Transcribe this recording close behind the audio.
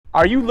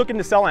Are you looking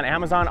to sell on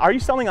Amazon? Are you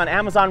selling on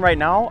Amazon right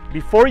now?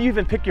 Before you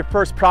even pick your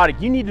first product,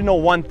 you need to know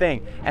one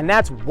thing, and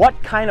that's what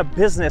kind of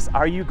business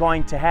are you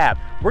going to have?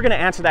 We're gonna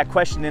answer that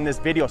question in this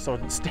video, so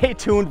stay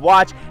tuned,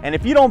 watch, and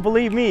if you don't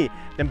believe me,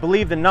 then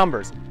believe the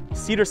numbers.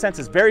 Cedar Sense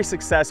is very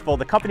successful.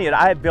 The company that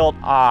I built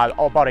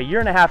about a year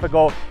and a half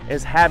ago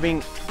is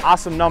having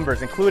awesome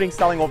numbers, including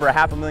selling over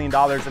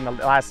 $500,000 in the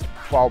last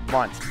 12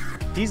 months.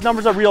 These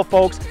numbers are real,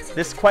 folks.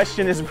 This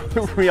question is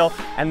real,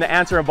 and the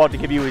answer I'm about to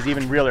give you is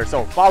even realer,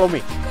 so follow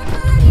me.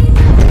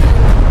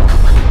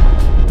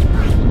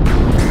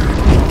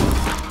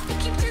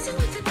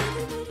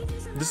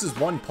 This is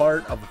one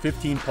part of a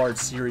 15-part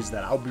series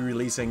that I'll be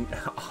releasing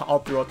all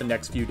throughout the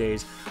next few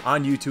days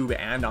on YouTube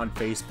and on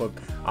Facebook.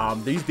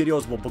 These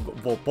videos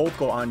will both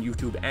go on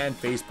YouTube and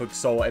Facebook,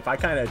 so if I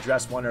kind of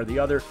address one or the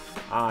other,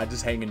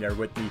 just hang in there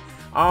with me.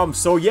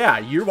 So yeah,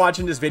 you're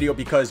watching this video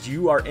because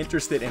you are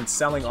interested in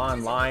selling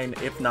online,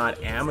 if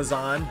not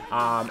Amazon,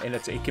 and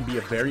it can be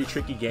a very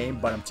tricky game,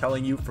 but I'm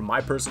telling you from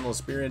my personal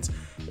experience,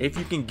 if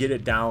you can get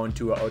it down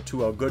to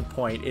a good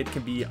point, it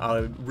can be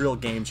a real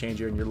game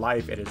changer in your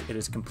life. It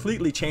has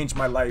completely changed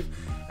my life.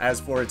 As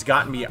for it's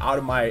gotten me out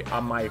of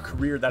my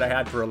career that I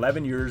had for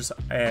 11 years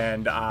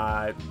and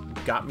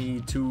got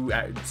me to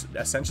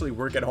essentially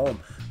work at home.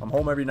 I'm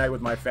home every night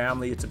with my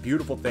family. It's a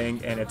beautiful thing,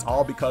 and it's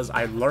all because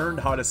I learned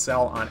how to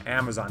sell on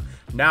Amazon.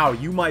 Now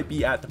you might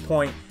be at the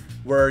point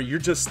where you're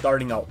just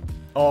starting out,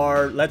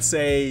 or let's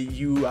say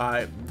you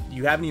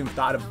haven't even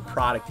thought of a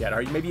product yet,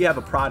 or maybe you have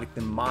a product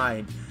in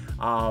mind.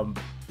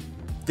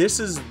 This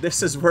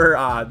is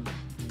where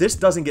this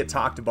doesn't get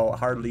talked about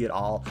hardly at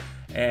all,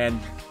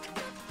 and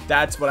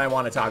that's what I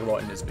want to talk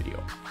about in this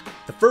video.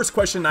 The first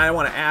question I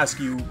want to ask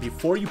you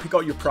before you pick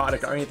out your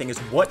product or anything is,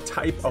 what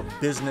type of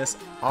business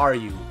are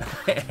you?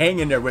 Hang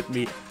in there with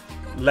me.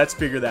 Let's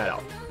figure that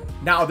out.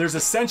 Now, there's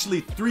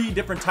essentially 3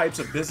 different types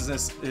of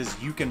businesses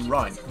you can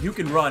run. You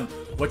can run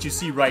what you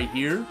see right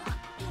here,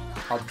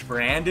 a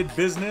branded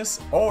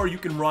business, or you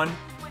can run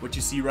what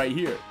you see right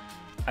here,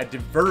 a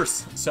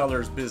diverse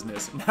seller's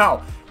business.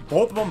 Now,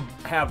 both of them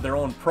have their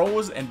own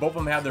pros and both of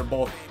them have their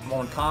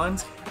own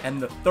cons. And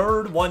the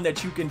third one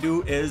that you can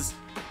do is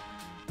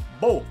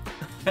both.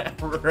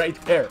 Right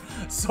there.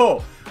 So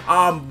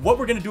what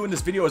we're going to do in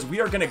this video is we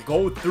are going to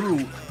go through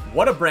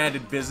what a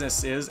branded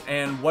business is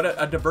and what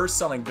a diverse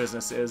selling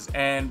business is,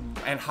 and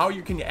how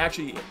you can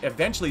actually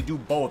eventually do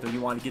both if you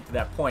want to get to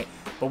that point.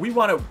 But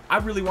I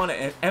really want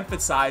to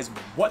emphasize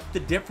what the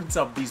difference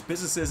of these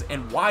businesses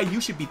and why you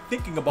should be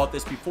thinking about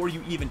this before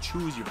you even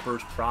choose your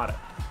first product.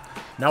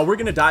 Now we're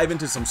going to dive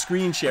into some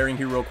screen sharing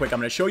here real quick. I'm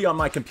going to show you on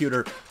my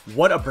computer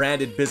what a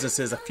branded business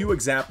is, a few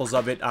examples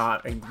of it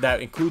that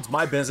includes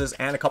my business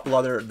and a couple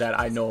other that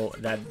I know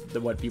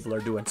what people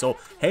are doing. So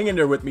hang in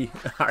there with me.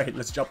 All right,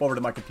 let's jump over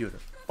to my computer.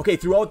 Okay,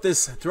 throughout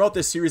this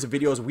series of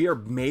videos, we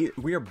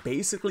are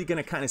basically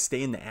going to kind of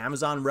stay in the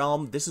Amazon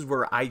realm. This is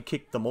where I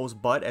kick the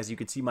most butt. As you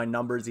can see, my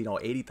numbers, you know,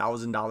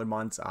 $80,000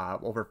 months,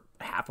 over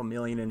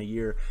 $500,000 in a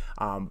year.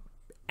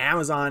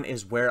 Amazon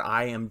is where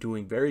I am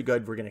doing very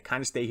good. We're going to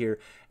kind of stay here,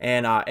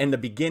 and in the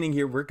beginning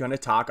here, we're going to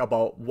talk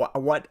about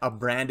what a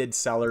branded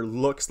seller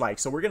looks like.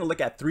 So we're going to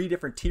look at 3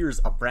 different tiers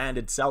of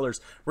branded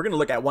sellers. We're going to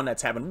look at one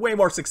that's having way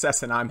more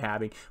success than I'm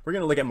having. We're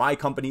going to look at my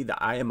company, that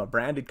I am a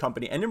branded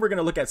company, and then we're going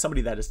to look at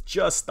somebody that is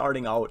just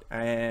starting out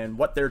and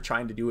what they're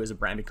trying to do as a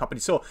branded company.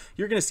 So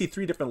you're going to see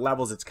 3 different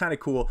levels. It's kind of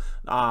cool.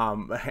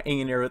 Hang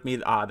in there with me.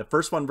 The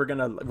first one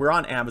we're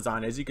on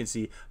Amazon, as you can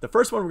see. The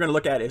first one we're going to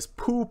look at is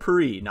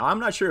Poo-Pourri. Now I'm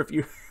not sure if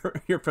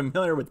you're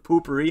familiar with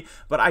Poo-Pourri,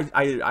 but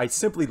I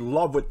simply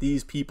love what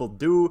these people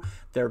do.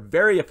 They're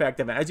very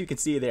effective, and as you can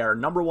see, they are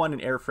 #1 in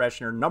air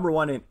freshener,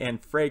 #1 in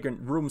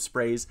fragrant room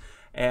sprays,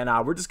 and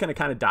we're just going to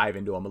kind of dive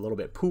into them a little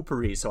bit.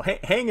 Poo-Pourri. So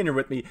hang in here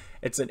with me.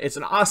 It's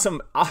an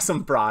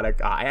awesome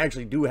product. I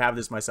actually do have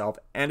this myself,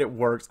 and it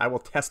works. I will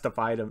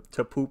testify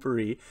to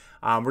Poo-Pourri.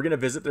 We're going to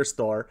visit their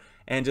store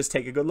and just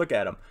take a good look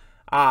at them.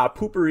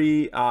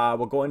 Poo-Pourri,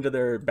 we'll go into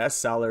their best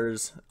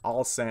sellers,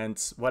 all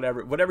scents,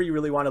 whatever you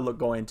really want to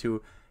go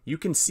into. You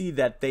can see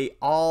that they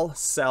all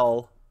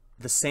sell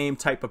the same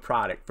type of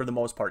product for the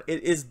most part.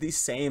 It is the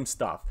same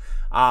stuff.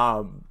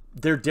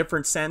 They're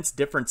different scents,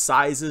 different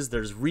sizes,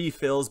 there's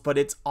refills, but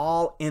it's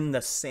all in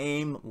the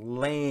same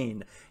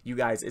lane. You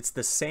guys, it's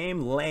the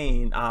same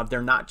lane.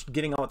 They're not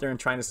getting out there and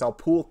trying to sell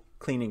pool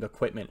cleaning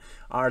equipment,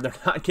 or they're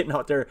not getting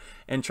out there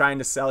and trying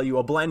to sell you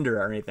a blender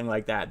or anything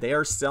like that. They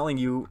are selling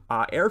you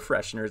air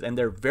fresheners, and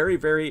they're very,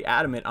 very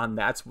adamant on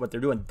that's what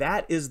they're doing.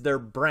 That is their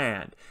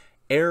brand.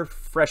 Air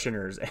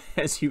fresheners,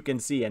 as you can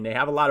see, and they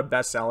have a lot of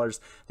best sellers.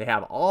 They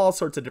have all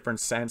sorts of different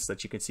scents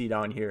that you can see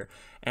down here,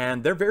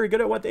 and they're very good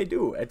at what they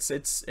do. It's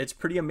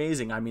pretty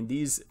amazing. I mean,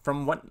 these,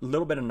 from what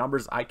little bit of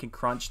numbers I can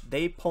crunch,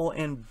 they pull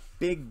in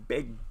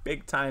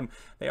big time.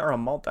 They are a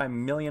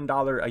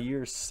multi-million-dollar a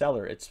year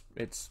seller.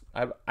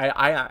 I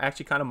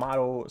actually kind of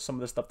model some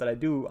of the stuff that I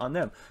do on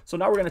them. So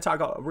now we're going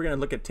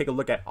to take a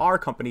look at our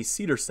company,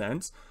 Cedar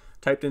Sense.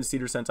 Typed in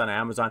Cedar Sense on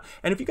Amazon,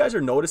 and if you guys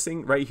are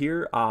noticing right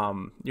here,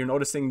 you're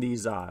noticing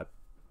these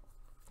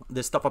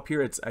this stuff up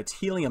here, it's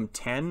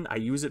helium-10. I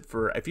use it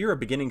for, if you're a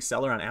beginning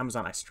seller on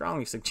Amazon, I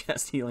strongly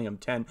suggest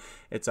helium-10.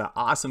 It's an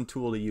awesome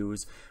tool to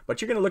use.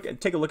 But you're gonna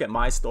take a look at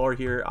my store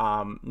here.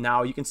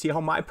 Now you can see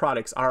how my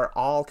products are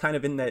all kind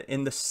of in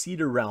the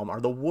cedar realm, or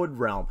the wood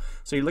realm.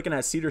 So you're looking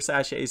at cedar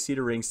sachets,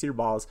 cedar rings, cedar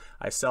balls.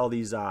 I sell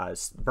these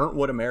burnt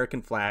wood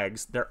American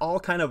flags. They're all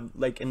kind of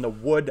like in the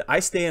wood. I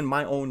stay in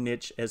my own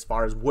niche as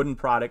far as wooden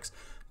products,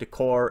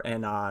 decor,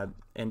 and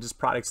just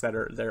products that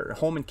are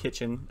home and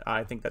kitchen.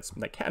 I think that's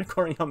the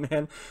category I'm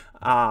in.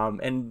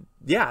 And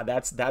yeah,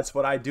 that's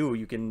what I do.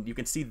 You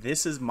can see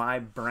this is my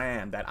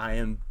brand that I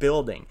am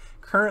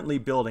currently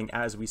building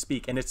as we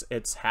speak, and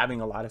it's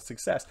having a lot of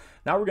success.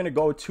 Now we're gonna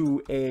go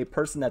to a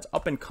person that's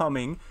up and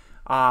coming.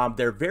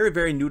 They're very,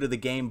 very new to the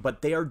game,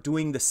 but they are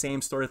doing the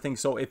same sort of thing.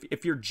 So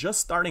if you're just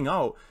starting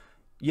out,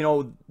 you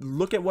know,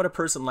 look at what a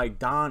person like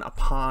Don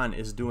Upon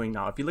is doing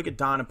now. If you look at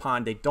Don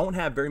Upon, they don't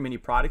have very many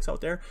products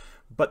out there,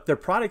 but their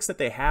products that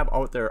they have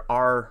out there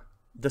are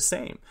the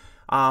same.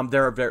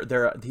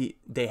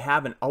 They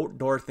have an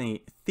outdoor theme.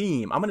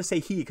 I'm going to say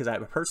he, because I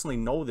personally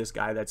know this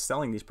guy that's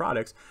selling these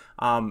products.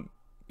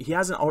 He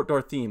has an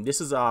outdoor theme.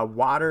 This is a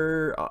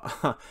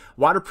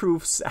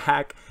waterproof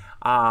sack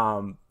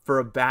for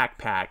a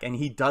backpack, and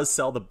he does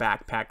sell the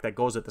backpack that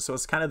goes with it. So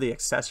it's kind of the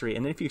accessory.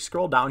 And then if you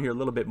scroll down here a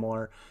little bit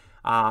more,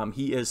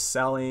 he is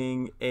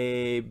selling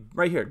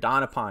right here,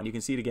 Don Upon, you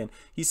can see it again.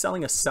 He's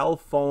selling a cell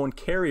phone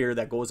carrier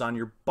that goes on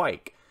your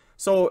bike.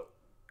 So,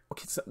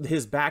 okay, so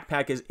his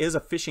backpack is a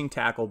fishing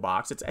tackle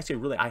box. It's actually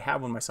really, I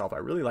have one myself. I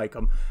really like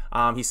them.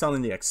 He's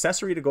selling the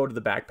accessory to go to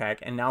the backpack,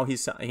 and now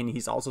he's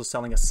also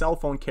selling a cell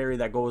phone carrier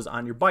that goes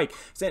on your bike.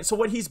 So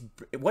what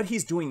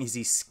he's doing is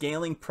he's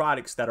scaling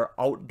products that are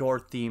outdoor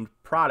themed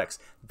products.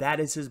 That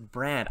is his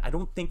brand. I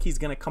don't think he's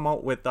going to come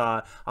out with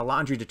a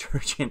laundry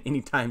detergent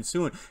anytime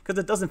soon, because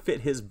it doesn't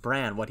fit his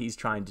brand, what he's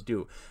trying to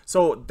do.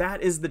 So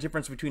that is the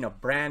difference between a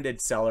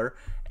branded seller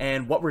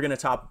and what we're going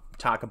to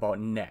talk about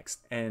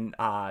next. And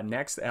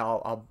next,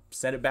 I'll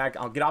set it back.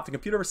 I'll get off the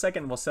computer for a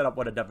second, and we'll set up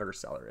what a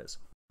diverse seller is.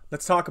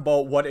 Let's talk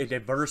about what a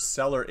diverse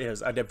seller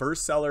is. A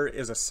diverse seller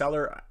is a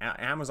seller, an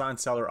Amazon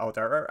seller out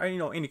there, or you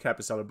know, any type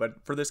of seller,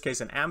 but for this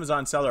case, an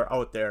Amazon seller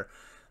out there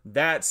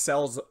that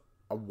sells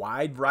a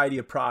wide variety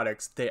of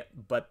products,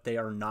 but they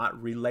are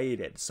not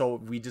related. So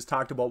we just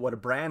talked about what a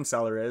brand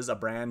seller is. A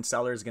brand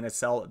seller is going to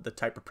sell the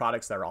type of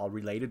products that are all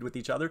related with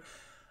each other.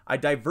 A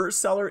diverse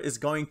seller is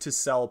going to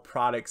sell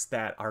products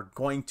that are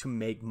going to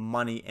make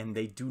money, and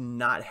they do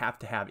not have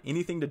to have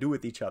anything to do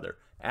with each other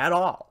at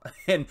all.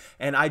 And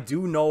I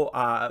do know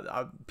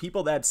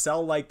people that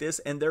sell like this,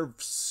 and they're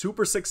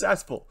super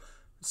successful.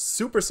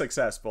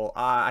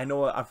 I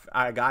know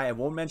a guy, I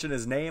won't mention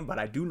his name, but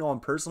I do know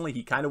him personally.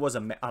 He kind of was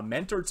a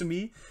mentor to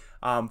me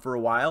for a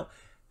while,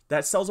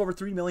 that sells over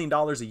 $3 million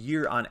a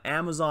year on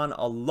Amazon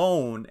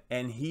alone,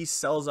 and he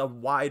sells a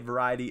wide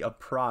variety of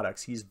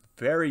products. He's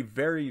very,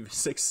 very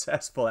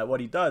successful at what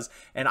he does,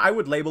 and I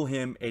would label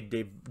him a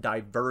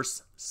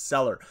diverse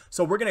seller.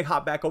 So we're going to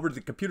hop back over to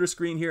the computer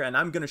screen here, and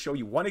I'm going to show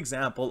you one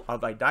example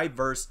of a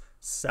diverse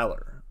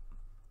seller.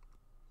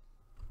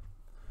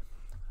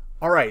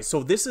 All right,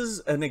 so this is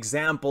an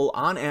example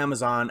on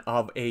Amazon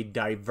of a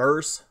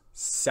diverse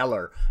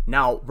seller.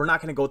 Now, we're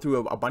not going to go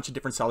through a bunch of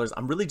different sellers.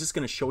 I'm really just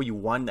going to show you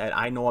one that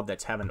I know of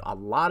that's having a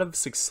lot of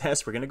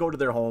success. We're going to go to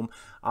their home.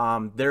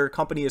 Their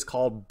company is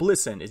called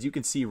Blissun. As you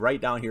can see right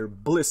down here,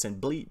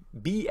 Blissun,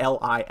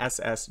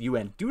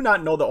 B-L-I-S-S-U-N. Do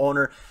not know the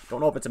owner.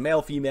 Don't know if it's a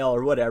male, female,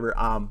 or whatever.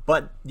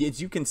 But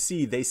as you can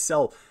see, they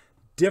sell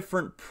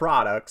different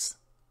products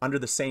under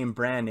the same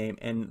brand name,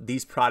 and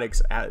these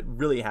products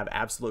really have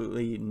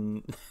absolutely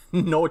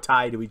no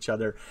tie to each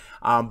other,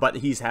 but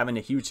he's having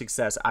a huge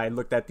success. I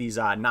looked at these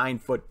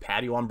 9-foot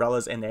patio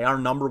umbrellas, and they are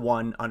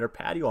 #1 under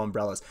patio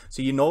umbrellas.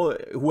 So you know,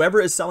 whoever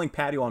is selling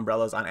patio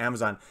umbrellas on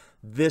Amazon,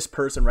 this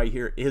person right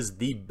here is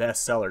the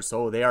best seller.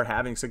 So they are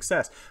having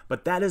success.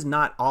 But that is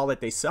not all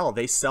that they sell.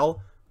 They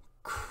sell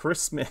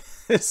Christmas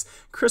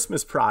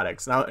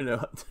products.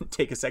 Now,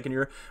 take a second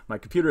here, my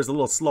computer is a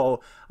little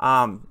slow.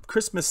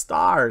 Christmas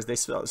stars. They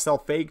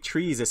sell fake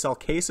trees. They sell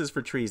cases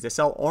for trees. They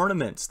sell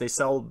ornaments. They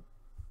sell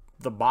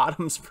the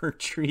bottoms for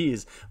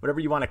trees, whatever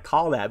you want to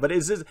call that. But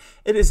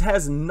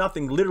has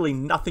nothing, literally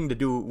nothing to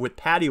do with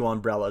patio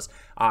umbrellas.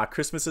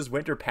 Christmas is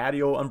winter,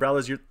 patio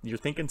umbrellas, you're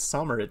thinking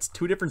summer. It's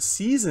two different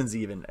seasons,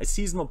 even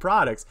seasonal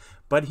products,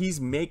 but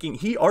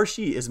he or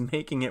she is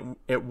making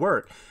it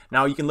work.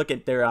 Now you can look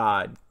at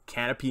their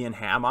canopy and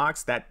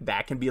hammocks.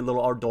 That can be a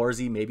little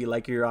outdoorsy, maybe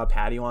like your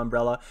patio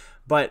umbrella,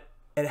 but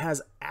it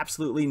has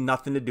absolutely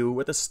nothing to do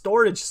with a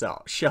storage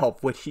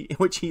shelf, which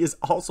he is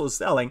also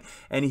selling,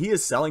 and he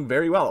is selling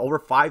very well. Over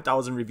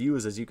 5,000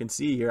 reviews, as you can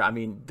see here. I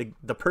mean,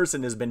 the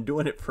person has been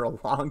doing it for a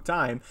long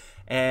time,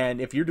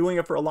 and if you're doing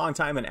it for a long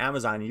time on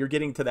Amazon and you're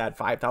getting to that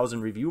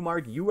 5,000 review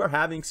mark, you are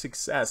having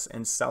success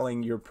in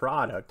selling your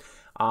product.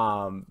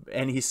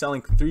 And he's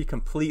selling 3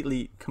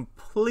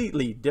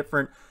 completely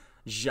different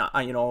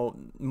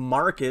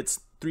markets,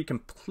 3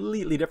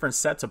 completely different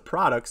sets of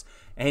products,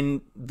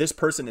 and this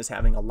person is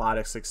having a lot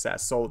of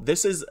success. So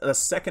this is a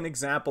second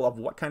example of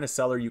what kind of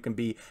seller you can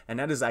be, and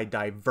that is a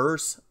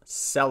diverse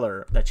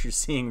seller that you're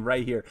seeing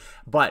right here.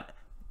 But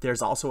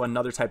there's also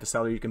another type of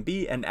seller you can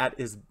be, and that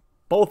is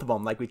both of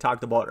them, like we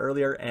talked about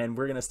earlier, and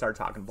we're going to start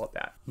talking about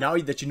that. Now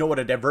that you know what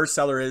a diverse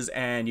seller is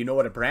and you know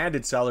what a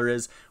branded seller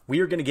is, we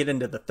are going to get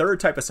into the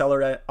third type of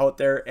seller out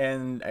there,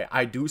 and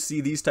I do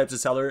see these types of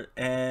seller,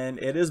 and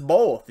it is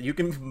both. You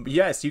can,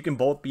 yes, you can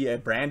both be a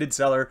branded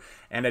seller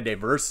and a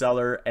diverse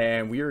seller,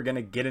 and we are going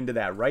to get into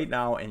that right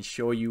now and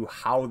show you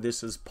how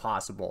this is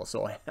possible.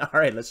 So, all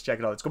right, let's check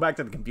it out. Let's go back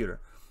to the computer.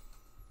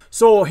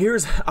 So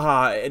here's,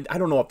 I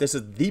don't know if this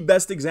is the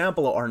best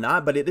example or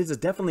not, but it is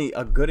definitely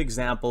a good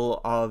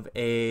example of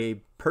a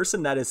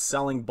person that is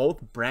selling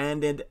both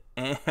branded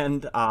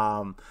and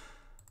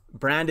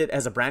branded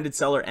as a branded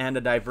seller and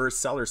a diverse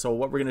seller. So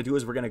what we're going to do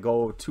is we're going to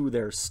go to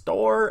their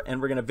store and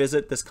we're going to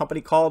visit this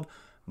company called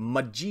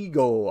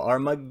Magigo or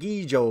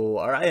Magigo,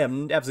 or I have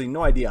absolutely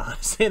no idea how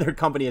to say their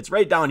company. It's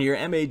right down here,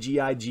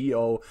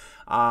 Magigo.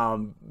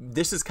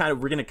 This is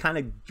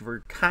we're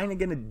kind of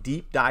gonna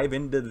deep dive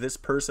into this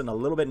person a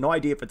little bit. No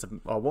idea if it's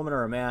a woman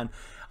or a man,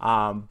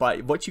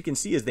 but what you can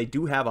see is they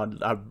do have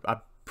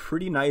a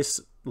pretty nice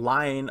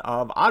line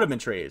of ottoman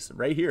trays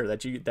right here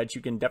that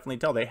you can definitely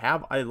tell they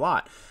have a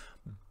lot.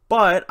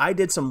 But I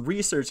did some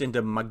research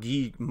into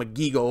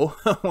Magigo.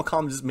 We'll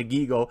call them just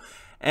Magigo.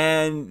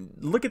 And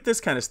look at this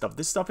kind of stuff.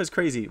 This stuff is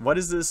crazy. What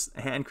is this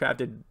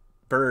handcrafted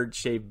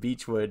bird-shaped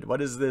beechwood? What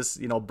is this,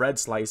 bread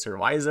slicer?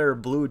 Why is there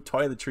blue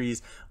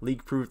toiletries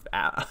leak-proof,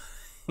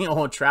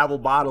 travel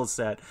bottle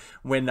set?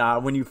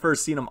 When you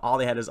first seen them, all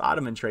they had is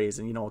ottoman trays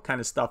and kind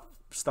of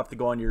stuff to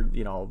go on your,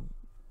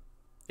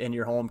 in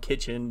your home,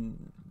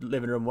 kitchen,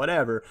 living room,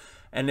 whatever.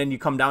 And then you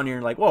come down here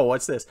and like, whoa,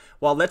 what's this?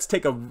 Well, let's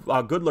take a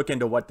good look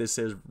into what this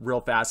is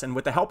real fast. And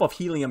with the help of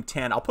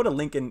helium-10, I'll put a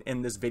link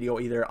in this video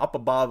either up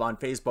above on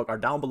Facebook or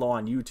down below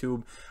on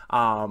YouTube.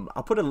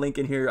 I'll put a link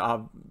in here.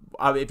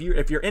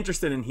 If you're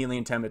interested in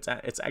helium-10,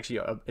 it's actually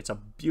a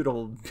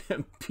beautiful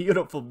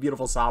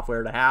beautiful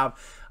software to have.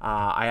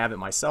 I have it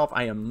myself.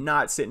 I am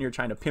not sitting here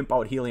trying to pimp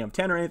out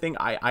helium-10 or anything.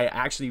 I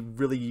actually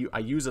really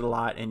use it a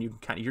lot, and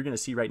you're gonna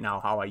see right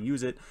now how I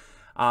use it.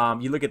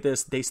 You look at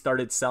this, they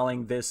started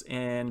selling this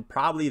in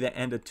probably the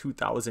end of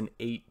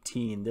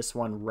 2018, this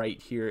one right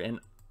here.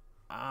 And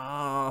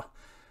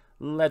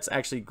let's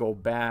actually go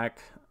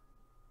back.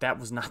 That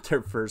was not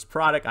their first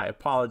product. I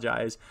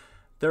apologize.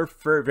 Their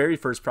very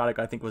first product,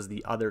 I think, was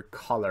the other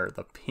color,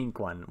 the pink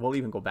one. We'll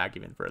even go back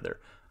even further.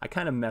 I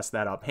kind of messed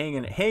that up. Hang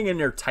in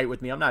there tight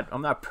with me. I'm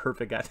not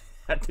perfect at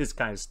this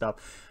kind of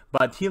stuff.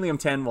 But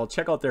helium-10, well,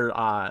 check out their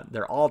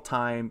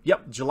all-time,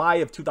 yep, July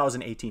of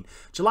 2018.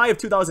 July of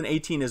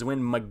 2018 is when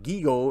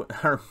Magigo,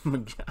 or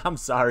I'm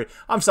sorry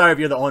if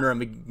you're the owner of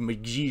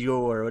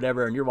Magigo or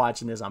whatever, and you're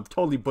watching this. I'm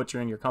totally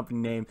butchering your company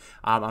name.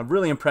 I'm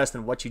really impressed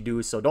in what you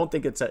do, so don't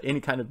think it's any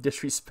kind of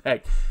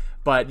disrespect.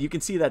 But you can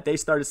see that they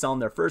started selling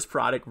their first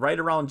product right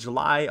around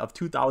July of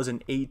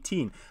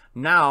 2018.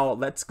 Now,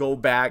 let's go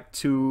back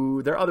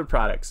to their other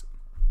products,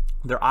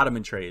 their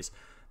ottoman trays.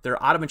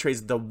 Their ottoman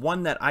trays, the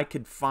one that I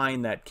could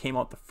find that came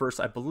out the first,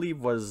 I believe,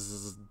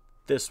 was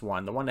this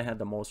one, the one that had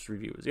the most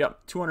reviews.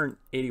 Yep,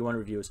 281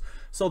 reviews.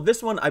 So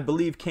this one, I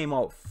believe, came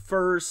out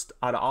first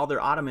out of all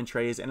their ottoman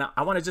trays, and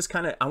I want to just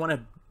I want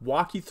to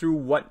walk you through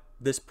what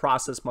this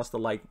process must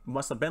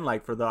have been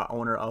like for the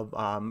owner of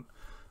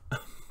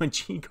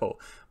Magigo.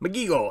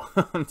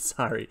 I'm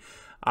sorry.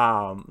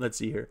 Let's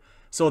see here.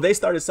 So they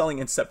started selling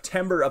in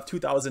September of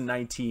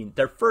 2019.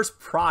 Their first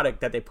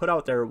product that they put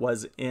out there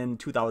was in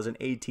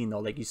 2018, though.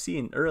 Like you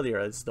see earlier,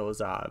 it's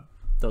those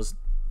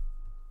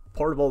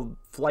portable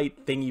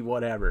flight thingy,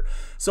 whatever.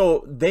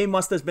 So they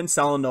must have been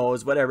selling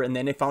those, whatever. And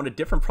then they found a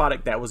different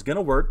product that was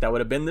gonna work. That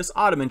would have been this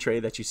ottoman tray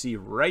that you see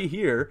right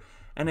here.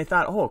 And they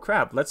thought, oh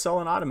crap, let's sell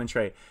an ottoman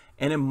tray.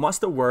 And it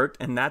must have worked,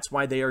 and that's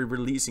why they are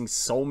releasing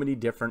so many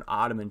different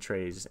ottoman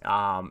trays.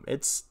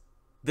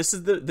 This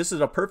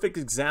is a perfect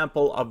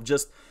example of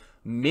just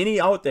many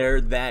out there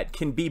that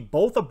can be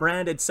both a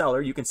branded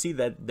seller. You can see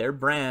that their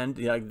brand,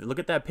 look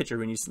at that picture.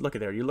 When you look at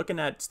there, you're looking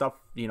at stuff,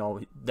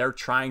 they're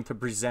trying to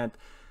present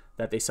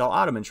that they sell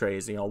ottoman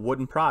trays,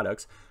 wooden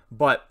products,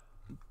 but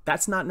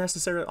that's not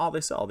necessarily all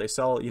they sell. They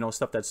sell,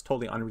 stuff that's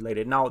totally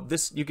unrelated. Now,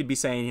 this, you could be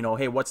saying,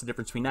 hey, what's the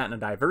difference between that and a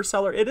diverse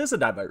seller? It is a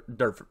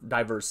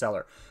diverse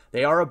seller.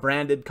 They are a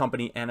branded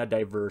company and a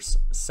diverse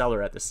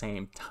seller at the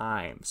same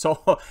time.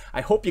 So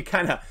I hope you're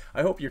kind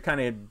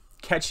of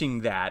catching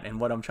that and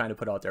what I'm trying to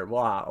put out there.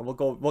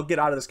 Well, we'll get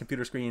out of this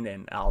computer screen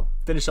and I'll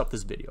finish up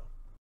this video.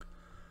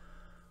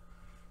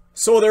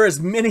 So there is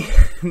many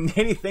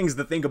things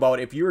to think about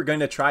if you are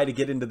going to try to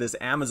get into this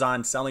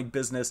Amazon selling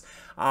business.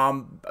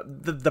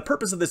 The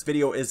purpose of this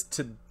video is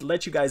to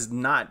let you guys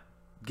not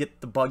get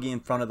the buggy in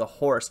front of the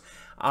horse.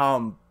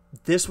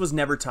 This was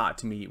never taught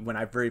to me when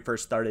I very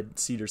first started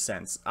Cedar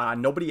Sense.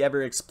 Nobody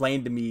ever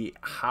explained to me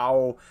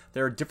how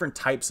there are different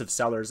types of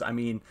sellers. I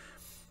mean,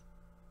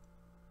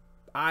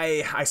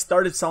 I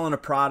started selling a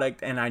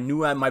product, and I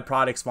knew that my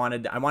products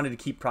I wanted to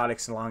keep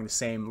products along the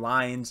same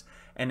lines.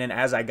 And then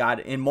as I got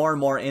in more and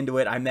more into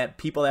it, I met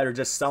people that are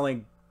just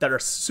selling, that are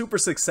super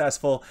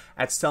successful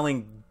at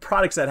selling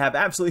products that have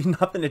absolutely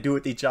nothing to do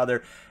with each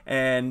other,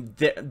 and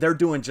they're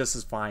doing just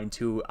as fine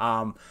too.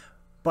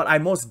 But I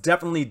most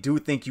definitely do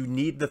think you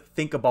need to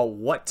think about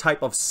what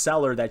type of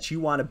seller that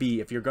you want to be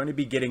if you're going to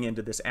be getting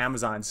into this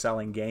Amazon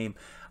selling game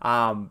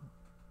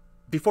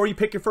before you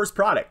pick your first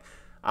product.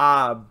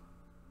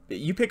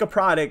 You pick a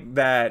product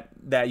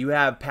that you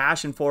have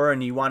passion for,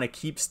 and you want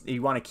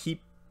to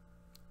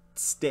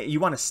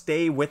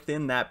stay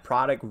within that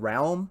product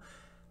realm.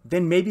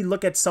 Then maybe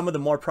look at some of the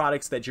more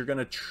products that you're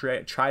going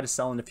to try to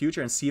sell in the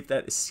future and see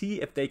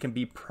if they can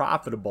be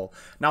profitable.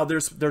 Now,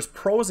 there's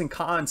pros and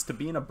cons to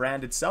being a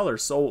branded seller.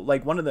 So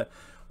like one of the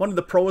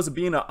pros of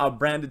being a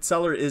branded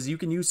seller is you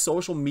can use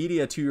social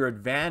media to your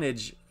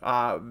advantage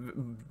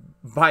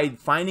by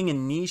finding a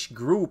niche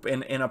group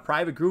in a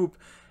private group,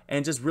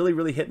 and just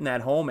really hitting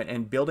that home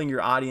and building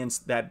your audience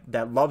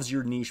that loves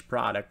your niche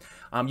product.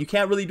 You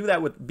can't really do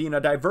that with being a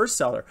diverse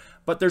seller,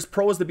 but there's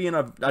pros to being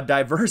a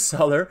diverse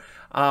seller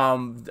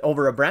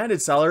over a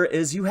branded seller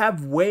is you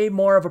have way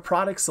more of a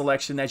product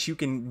selection that you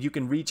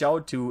can reach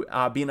out to.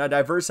 Being a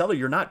diverse seller,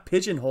 you're not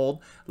pigeonholed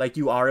like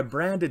you are a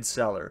branded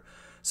seller.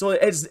 So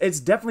it's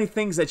definitely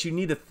things that you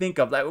need to think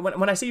of. Like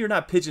when I say you're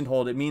not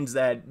pigeonholed, it means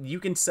that you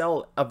can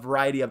sell a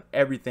variety of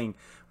everything,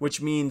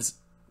 which means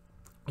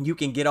you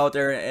can get out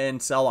there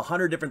and sell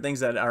 100 different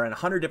things that are in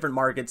 100 different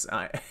markets,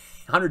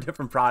 100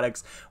 different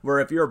products, where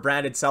if you're a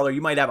branded seller,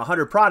 you might have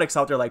 100 products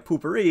out there like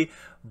poopery,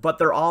 but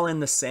they're all in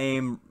the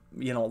same,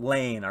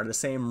 lane or the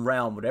same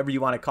realm, whatever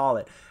you want to call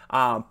it.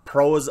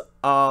 Pros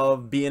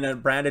of being a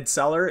branded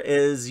seller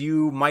is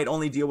you might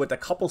only deal with a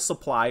couple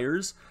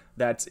suppliers.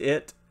 That's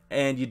it.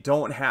 And you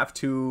don't have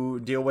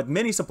to deal with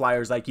many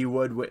suppliers like you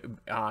would with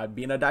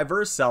being a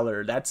diverse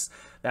seller. That's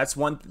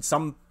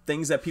some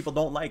things that people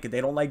don't like.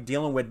 They don't like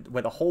dealing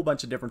with a whole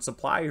bunch of different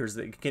suppliers.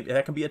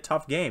 That can be a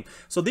tough game.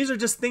 So these are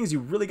just things you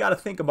really got to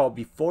think about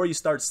before you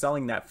start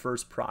selling that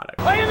first product.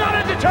 Are you not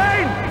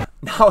entertained?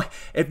 Now,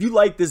 if you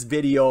like this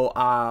video,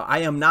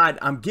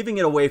 I'm giving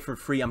it away for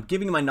free. I'm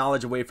giving my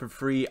knowledge away for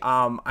free.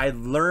 I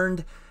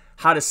learned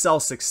how to sell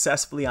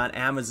successfully on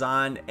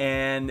Amazon,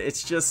 and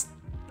it's just,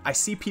 I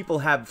see people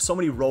have so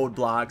many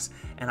roadblocks,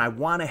 and I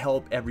want to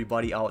help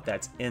everybody out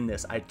that's in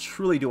this. I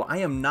truly do. I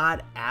am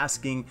not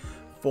asking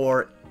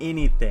for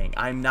anything.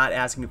 I'm not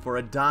asking for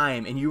a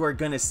dime, and you are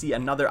going to see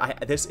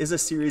this is a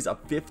series of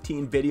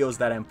 15 videos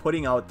that I'm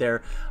putting out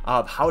there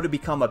of how to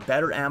become a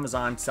better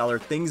Amazon seller,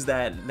 things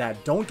that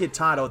don't get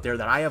taught out there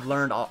that I have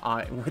learned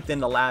within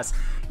the last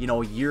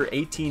year,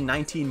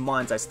 18-19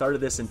 months. I started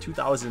this in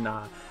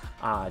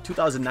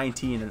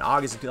 2019, in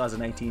August of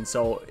 2019.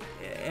 So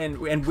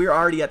and we're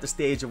already at the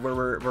stage of where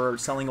we're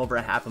selling over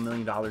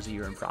 $500,000 a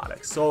year in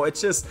products. So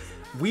it's just,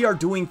 we are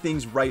doing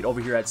things right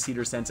over here at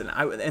Cedar Sense,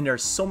 and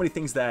there's so many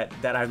things that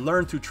I've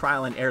learned through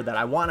trial and error that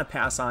I want to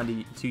pass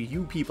on to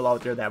you people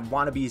out there that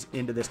want to be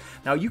into this.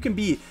 Now you can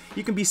be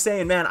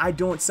saying, man, I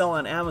don't sell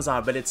on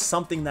Amazon, but it's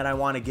something that I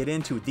want to get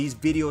into. These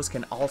videos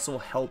can also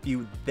help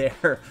you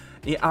there.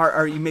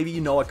 Or maybe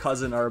a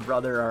cousin or a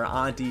brother or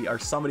auntie or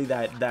somebody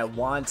that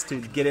wants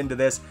to get into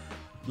this.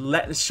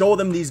 Show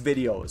them these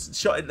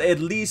videos.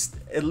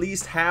 At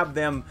least have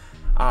them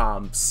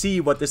see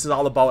what this is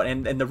all about.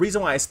 And the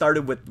reason why I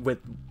started with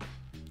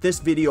this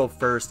video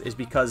first is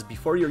because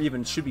before you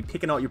even should be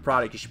picking out your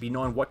product, you should be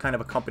knowing what kind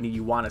of a company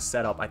you want to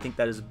set up. I think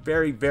that is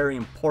very, very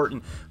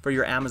important for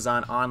your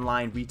Amazon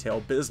online retail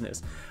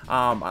business.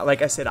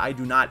 Like I said, I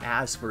do not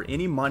ask for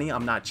any money.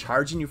 I'm not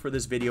charging you for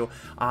this video.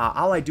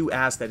 All I do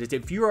ask that is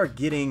if you are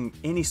getting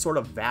any sort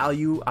of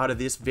value out of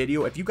this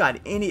video, if you got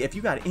any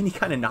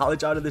kind of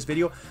knowledge out of this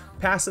video,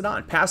 pass it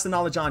on. Pass the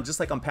knowledge on, just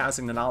like I'm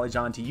passing the knowledge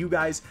on to you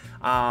guys.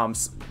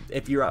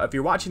 If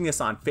you're watching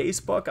this on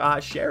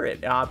Facebook, share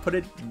it. Put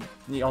it,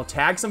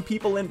 tag some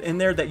people in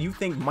there that you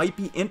think might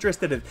be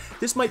interested in.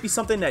 This might be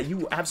something that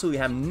you absolutely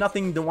have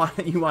nothing you want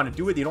to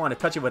do with. You don't want to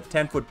touch it with a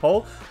 10-foot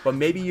pole, but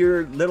maybe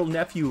your little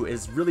nephew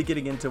is really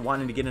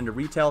wanting to get into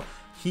retail.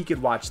 He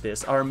could watch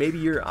this, or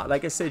maybe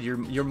like I said,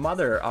 your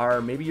mother,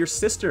 or maybe your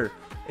sister.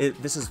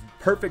 This is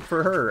perfect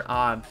for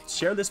her.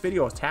 Share this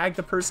video. Tag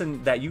the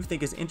person that you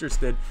think is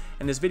interested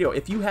in this video.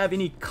 If you have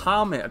any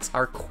comments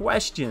or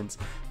questions,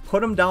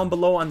 put them down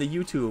below on the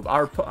YouTube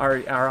or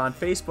on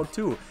Facebook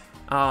too.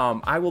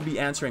 I will be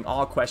answering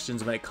all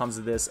questions when it comes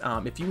to this.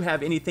 If you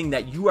have anything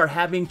that you are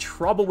having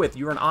trouble with,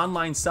 you're an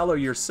online seller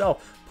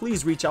yourself,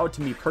 please reach out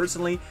to me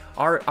personally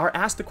or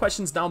ask the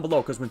questions down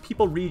below, because when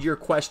people read your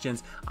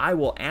questions, I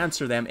will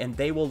answer them and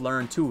they will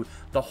learn too.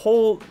 The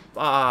whole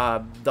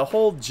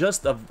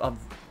gist of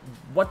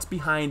what's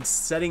behind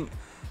sending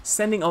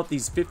out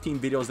these 15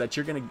 videos that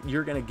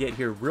you're gonna get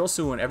here real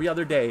soon, every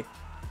other day,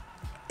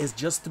 is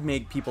just to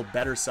make people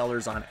better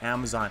sellers on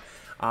Amazon.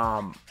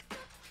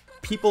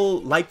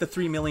 People like the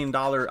 $3 million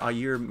a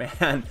year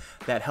man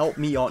that helped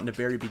me out in the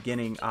very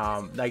beginning.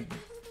 Like,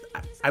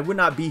 I would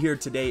not be here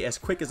today as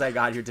quick as I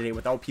got here today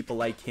without people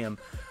like him.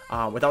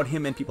 without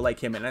him and people like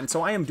him. And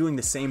so I am doing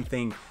the same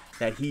thing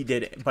that he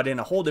did, but in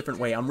a whole different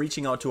way. I'm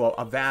reaching out to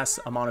a vast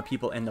amount of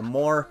people, and the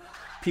more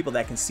people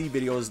that can see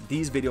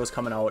these videos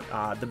coming out,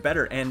 the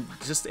better. And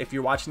just, if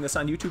you're watching this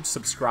on YouTube,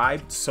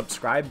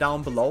 subscribe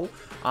down below,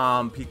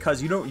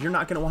 because you're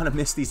not going to want to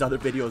miss these other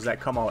videos that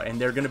come out, and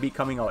they're going to be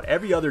coming out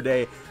every other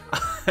day.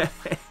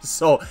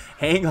 So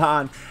hang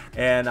on,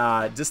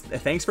 and just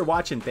thanks for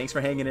watching. Thanks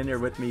for hanging in there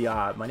with me.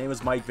 My name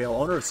is Mike Vale,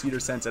 owner of Cedar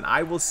Sense, and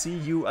I will see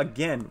you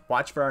again.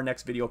 Watch for our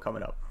next video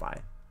coming up.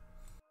 Bye.